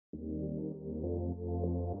Okay,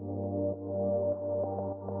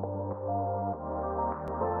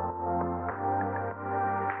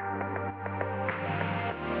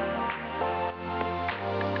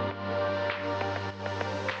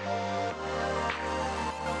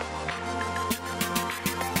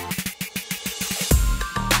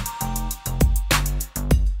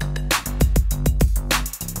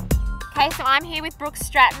 so I'm here with Brooke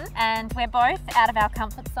Stratton and we're both out of our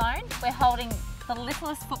comfort zone. We're holding the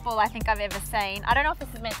littlest football I think I've ever seen. I don't know if this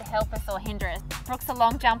is meant to help us or hinder us. Brooke's a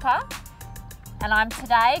long jumper and I'm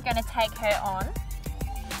today going to take her on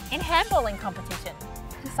in handballing competition.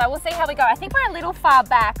 So we'll see how we go. I think we're a little far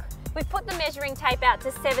back. We've put the measuring tape out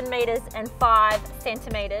to 7 metres and 5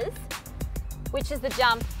 centimetres, which is the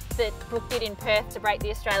jump that Brooke did in Perth to break the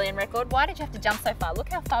Australian record. Why did you have to jump so far? Look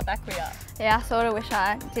how far back we are. Yeah, I sort of wish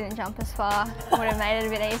I didn't jump as far. It would have made it a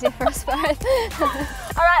bit easier for us both. All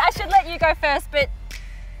right, I should let you go first, but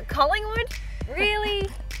Collingwood? Really?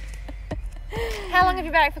 How long have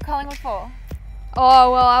you barracked for Collingwood for?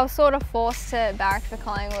 Oh, well, I was sort of forced to barrack for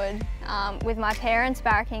Collingwood with my parents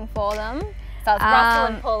barracking for them. So it's Russell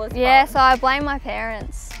and Paula's fault. Yeah, so I blame my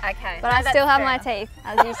parents. Okay. But I still have my teeth,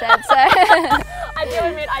 as you said, so. I do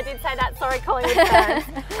admit I did say that. Sorry, Collingwood fans.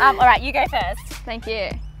 All right, you go first. Thank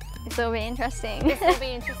you. This will be interesting. This will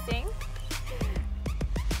be interesting.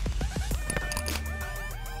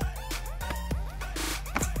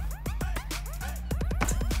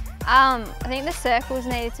 I think the circles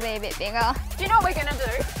needed to be a bit bigger. Do you know what we're going to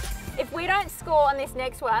do? If we don't score on this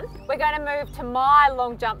next one, we're going to move to my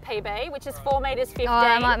long jump PB, which is 4 metres 15. Oh,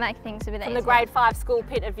 that might make things a bit easier. From the grade 5 school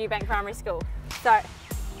pit at Viewbank Primary School. So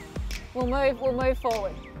we'll move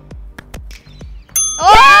forward.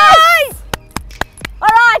 Oh! Yes! All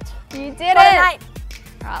right. You did Got it. an 8.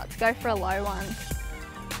 All right, let's go for a low one.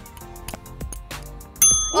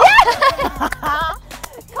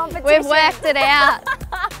 Competition. We've worked it out.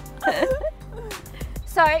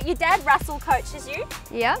 So your dad Russell coaches you?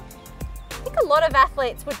 Yeah. I think a lot of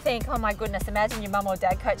athletes would think, oh my goodness, imagine your mum or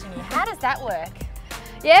dad coaching you. How does that work?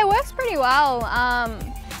 Yeah, it works pretty well.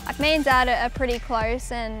 Like me and Dad are pretty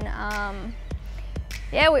close, and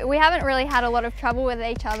yeah, we haven't really had a lot of trouble with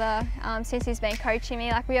each other since he's been coaching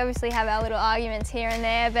me. Like we obviously have our little arguments here and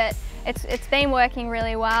there, but it's been working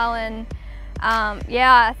really well, and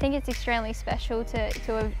yeah, I think it's extremely special to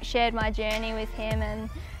have shared my journey with him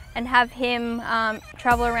and have him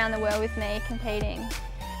travel around the world with me competing.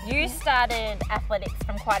 You started athletics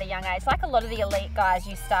from quite a young age. Like a lot of the elite guys,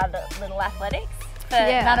 you started at Little Athletics, for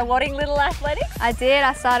Nunawading Little Athletics. I did.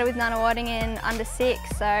 I started with Nunawading in under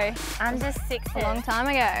 6, so under 6, a long time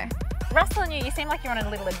ago. Russell and you seem like you're on a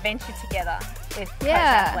little adventure together with Coach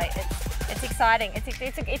Athlete. It's exciting.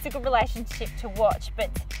 It's a good relationship to watch. But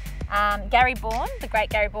Gary Bourne, the great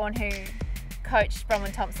Gary Bourne, who coached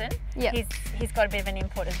Bronwyn Thompson, he's got a bit of an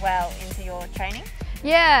input as well into your training.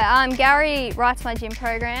 Yeah, Gary writes my gym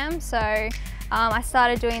program, so I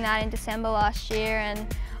started doing that in December last year, and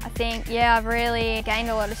I think, yeah, I've really gained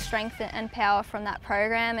a lot of strength and power from that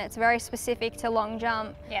program. It's very specific to long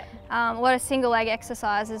jump. Yeah. A lot of single leg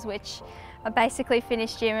exercises, which I basically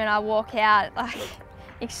finish gym and I walk out like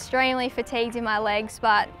extremely fatigued in my legs,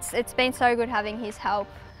 but it's been so good having his help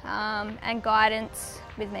and guidance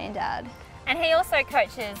with me and Dad. And he also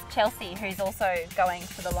coaches Chelsea, who's also going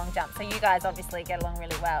for the long jump. So you guys obviously get along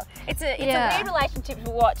really well. It's a weird relationship to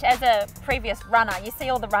watch. As a previous runner, you see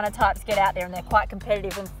all the runner types get out there and they're quite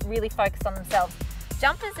competitive and really focus on themselves.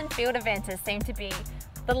 Jumpers and field eventers seem to be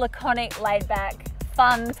the laconic, laid-back,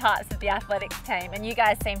 fun types of the athletics team, and you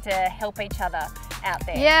guys seem to help each other out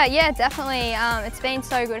there. Yeah, definitely. It's been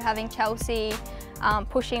so good having Chelsea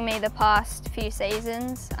pushing me the past few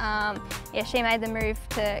seasons. Yeah, she made the move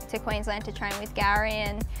to Queensland to train with Gary,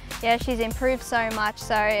 and yeah, she's improved so much,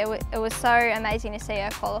 so it was so amazing to see her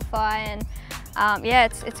qualify, and yeah,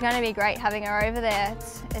 it's going to be great having her over there.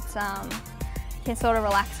 You can sort of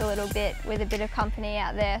relax a little bit with a bit of company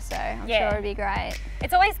out there, so I'm sure it'll be great.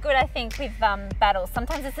 It's always good, I think, with battles.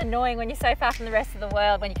 Sometimes it's annoying when you're so far from the rest of the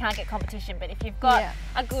world when you can't get competition, but if you've got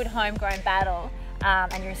a good homegrown battle,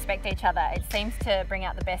 and you respect each other, it seems to bring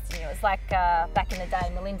out the best in you. It's like back in the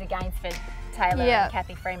day, Melinda Gainsford, Taylor and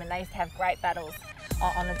Kathy Freeman, they used to have great battles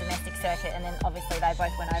on the domestic circuit, and then obviously they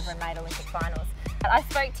both went over and made Olympic finals. I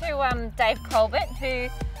spoke to Dave Colbert, who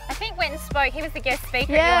I think went and spoke. He was the guest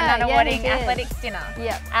speaker at your Nunawading athletics dinner.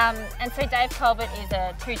 And so Dave Colbert is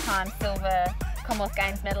a 2-time silver Commonwealth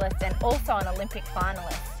Games medalist and also an Olympic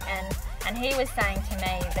finalist. And he was saying to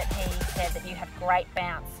me that he said that you have great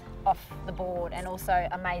bounce off the board and also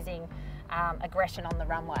amazing aggression on the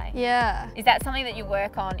runway. Yeah. Is that something that you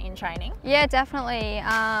work on in training? Yeah, definitely.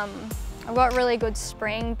 I've got really good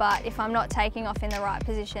spring, but if I'm not taking off in the right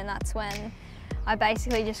position, that's when I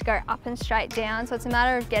basically just go up and straight down. So it's a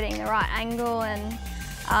matter of getting the right angle and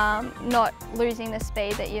not losing the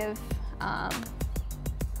speed that you've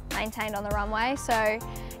maintained on the runway. So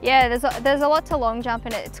yeah, there's a lot to long jump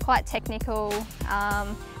in it. It's quite technical,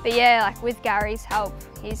 but yeah, like with Gary's help,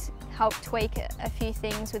 he's helped tweak a few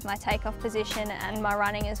things with my takeoff position and my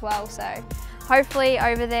running as well. So hopefully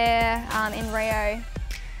over there in Rio,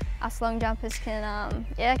 us long jumpers can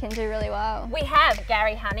do really well. We have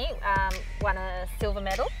Gary Honey, won a silver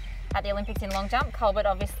medal at the Olympics in long jump. Colbert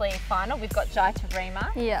obviously final. We've got Jai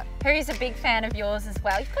Tavrima, who's a big fan of yours as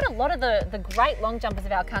well. You've got a lot of the great long jumpers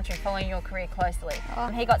of our country following your career closely.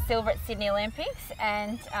 He got silver at Sydney Olympics,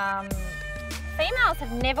 and females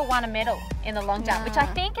have never won a medal in the long jump, which I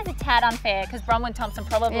think is a tad unfair, because Bronwyn Thompson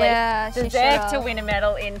probably deserved to win a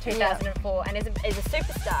medal in 2004 and is a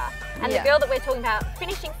superstar. And the girl that we're talking about,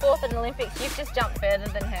 finishing 4th at an Olympics, you've just jumped further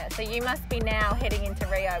than her. So you must be now heading into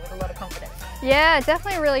Rio with a lot of confidence. Yeah,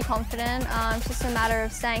 definitely really confident. It's just a matter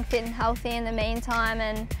of staying fit and healthy in the meantime,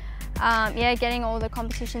 and getting all the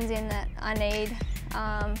competitions in that I need.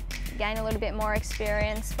 Gain a little bit more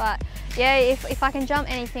experience, but yeah, if I can jump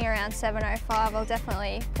anything around 7:05, I'll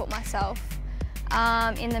definitely put myself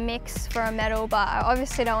in the mix for a medal, but I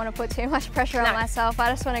obviously don't want to put too much pressure on myself. I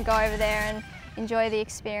just want to go over there and enjoy the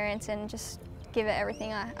experience and just give it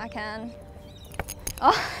everything I can.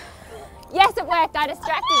 Oh. Yes, it worked. I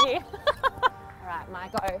distracted you. All right, my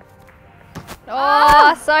go.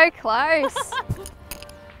 Oh, so close.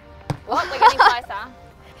 What? We're getting closer.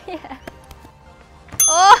 Yeah.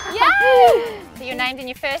 Oh! Yay! So you're named in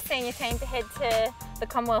your first senior team to head to the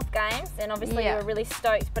Commonwealth Games, and obviously you were really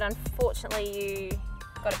stoked, but unfortunately you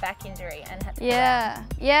got a back injury and had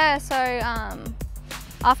to So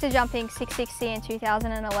after jumping 660 in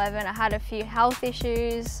 2011, I had a few health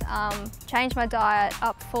issues, changed my diet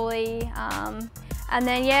up fully, and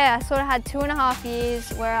then I sort of had 2.5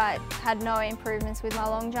 years where I had no improvements with my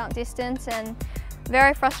long jump distance, and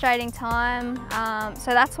very frustrating time.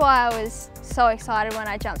 So that's why I was so excited when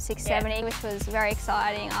I jumped 670, which was very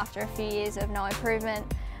exciting after a few years of no improvement.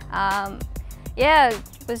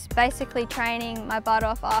 Was basically training my butt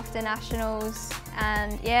off after nationals,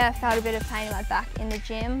 and I felt a bit of pain in my back in the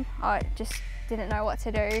gym. I just didn't know what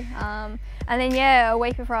to do. And then a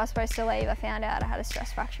week before I was supposed to leave, I found out I had a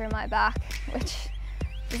stress fracture in my back, which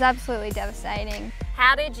was absolutely devastating.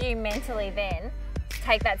 How did you mentally then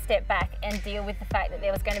take that step back and deal with the fact that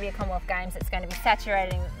there was going to be a Commonwealth Games that's going to be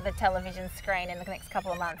saturating the television screen in the next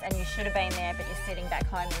couple of months, and you should have been there, but you're sitting back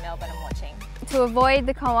home in Melbourne and watching? To avoid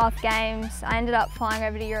the Commonwealth Games, I ended up flying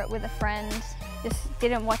over to Europe with a friend. Just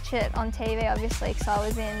didn't watch it on TV, obviously, because I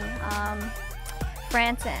was in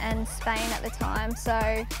France and Spain at the time. So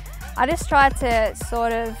I just tried to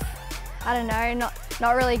sort of, I don't know,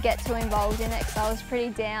 not really get too involved in it, because I was pretty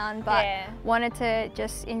down, but wanted to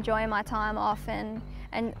just enjoy my time off and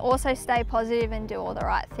also stay positive and do all the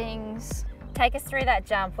right things. Take us through that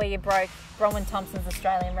jump where you broke Bronwyn Thompson's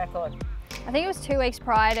Australian record. I think it was 2 weeks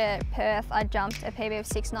prior to Perth, I jumped a PB of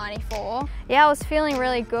 694. I was feeling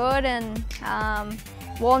really good and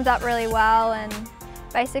warmed up really well, and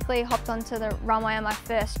basically hopped onto the runway on my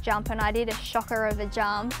first jump, and I did a shocker of a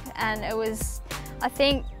jump, and it was, I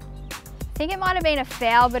think it might have been a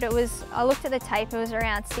foul, but it was, I looked at the tape, it was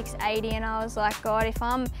around 680, and I was like, God, if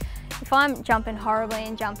I'm jumping horribly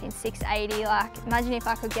and jumping 680, like imagine if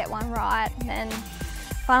I could get one right. And then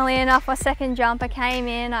funnily enough, my second jump, I came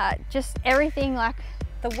in, just everything, like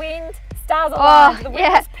the wind, stars aligned, the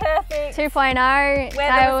wind was perfect. 2.0,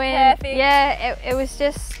 weather was perfect. Yeah, it was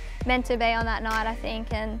just meant to be on that night, I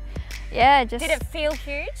think, and just. Did it feel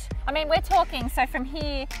huge? I mean, we're talking, so from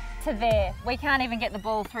here to there, we can't even get the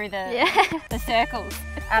ball through the circles.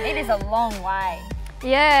 It is a long way.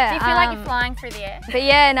 Yeah. Do you feel like you're flying through the air? But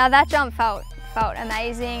no, that jump felt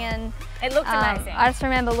amazing, and it looked amazing. I just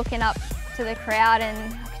remember looking up to the crowd,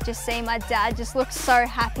 and I could just see my dad just looked so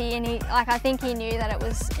happy, and I think he knew that it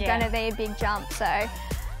was going to be a big jump. So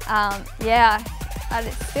but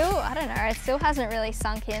it's still, I don't know, it still hasn't really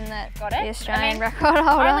sunk in that the Australian record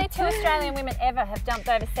holder. Only 2 Australian women ever have jumped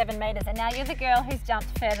over 7 metres, and now you're the girl who's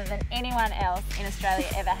jumped further than anyone else in Australia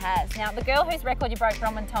ever has. Now, the girl whose record you broke,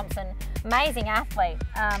 Bronwyn Thompson, amazing athlete.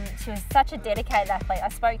 She was such a dedicated athlete. I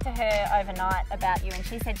spoke to her overnight about you, and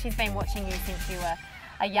she said she's been watching you since you were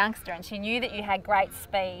a youngster, and she knew that you had great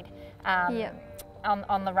speed.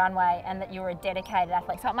 On the runway, and that you were a dedicated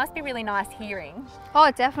athlete. So it must be really nice hearing.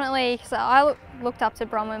 Oh, definitely, because I looked up to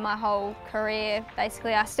Bronwyn my whole career.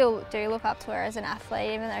 Basically, I still do look up to her as an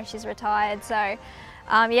athlete, even though she's retired. So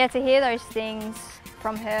to hear those things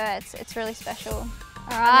from her, it's really special.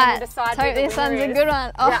 All right, let's hope this one's a good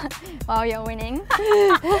one. Oh, yeah. Well, you're winning.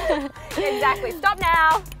 Exactly. Stop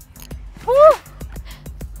now. Woo.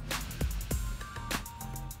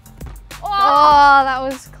 Oh, that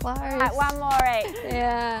was close. Right, one more each.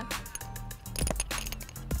 Yeah.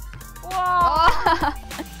 Whoa. Oh.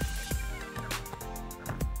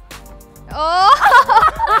 Oh.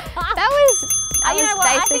 That was basically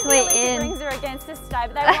I think the Olympic rings are against us today,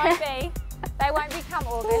 but they won't be. They won't become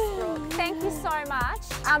August, Brooke. Thank you so much.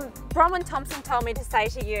 Bronwyn Thompson told me to say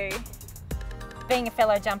to you, being a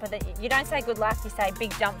fellow jumper, that you don't say good luck, you say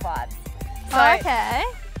big jump vibes. So okay.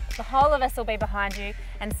 The whole of us will be behind you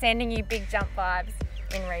and sending you big jump vibes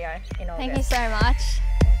in Rio in August. Thank you so much.